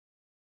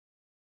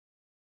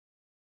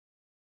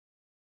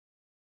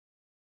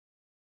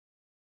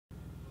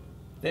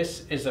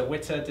This is a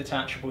Witter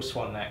Detachable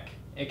Swan neck.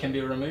 It can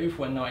be removed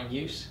when not in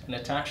use and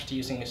attached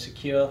using a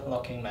secure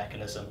locking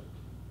mechanism.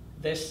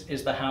 This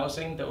is the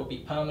housing that will be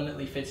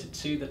permanently fitted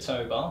to the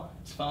tow bar.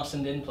 It's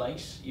fastened in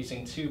place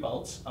using 2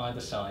 bolts either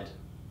side.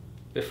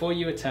 Before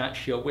you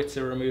attach your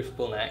Witter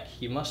removable neck,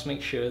 you must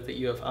make sure that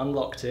you have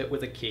unlocked it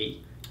with a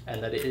key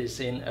and that it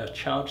is in a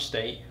charged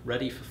state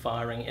ready for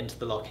firing into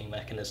the locking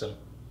mechanism.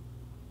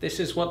 This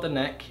is what the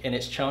neck in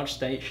its charged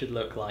state should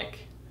look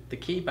like. The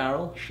key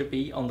barrel should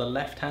be on the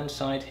left hand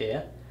side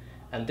here,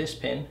 and this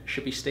pin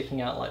should be sticking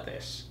out like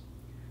this.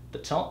 The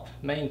top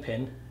main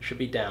pin should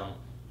be down.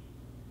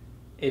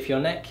 If your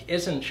neck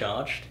isn't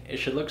charged, it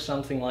should look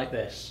something like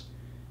this,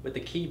 with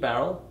the key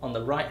barrel on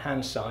the right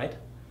hand side,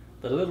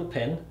 the little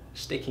pin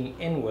sticking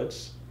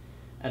inwards,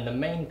 and the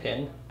main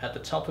pin at the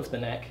top of the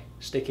neck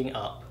sticking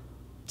up.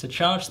 To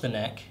charge the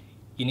neck,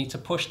 you need to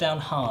push down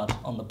hard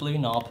on the blue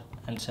knob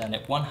and turn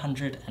it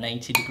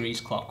 180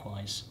 degrees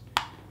clockwise.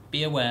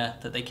 Be aware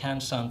that they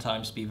can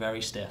sometimes be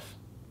very stiff.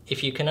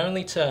 If you can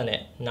only turn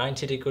it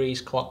 90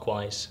 degrees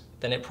clockwise,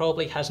 then it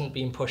probably hasn't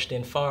been pushed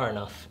in far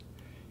enough.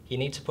 You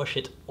need to push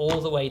it all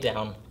the way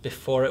down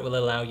before it will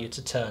allow you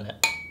to turn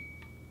it.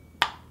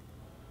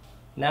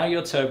 Now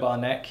your tow bar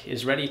neck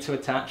is ready to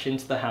attach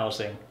into the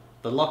housing.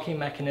 The locking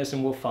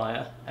mechanism will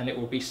fire and it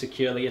will be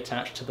securely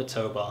attached to the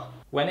tow bar.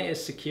 When it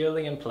is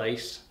securely in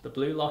place, the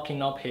blue locking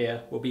knob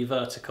here will be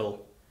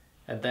vertical,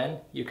 and then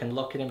you can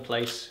lock it in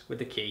place with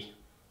the key.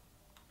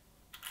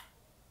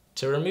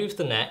 To remove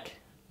the neck,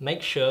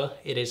 make sure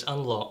it is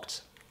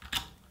unlocked,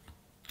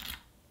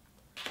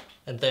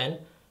 and then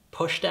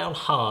push down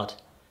hard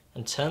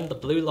and turn the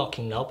blue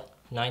locking knob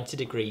 90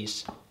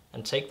 degrees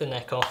and take the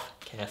neck off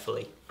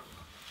carefully.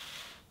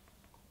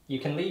 You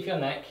can leave your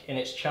neck in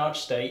its charged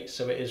state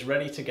so it is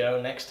ready to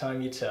go next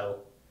time you tow.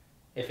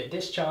 If it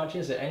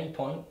discharges at any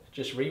point,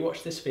 just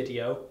rewatch this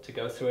video to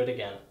go through it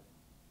again.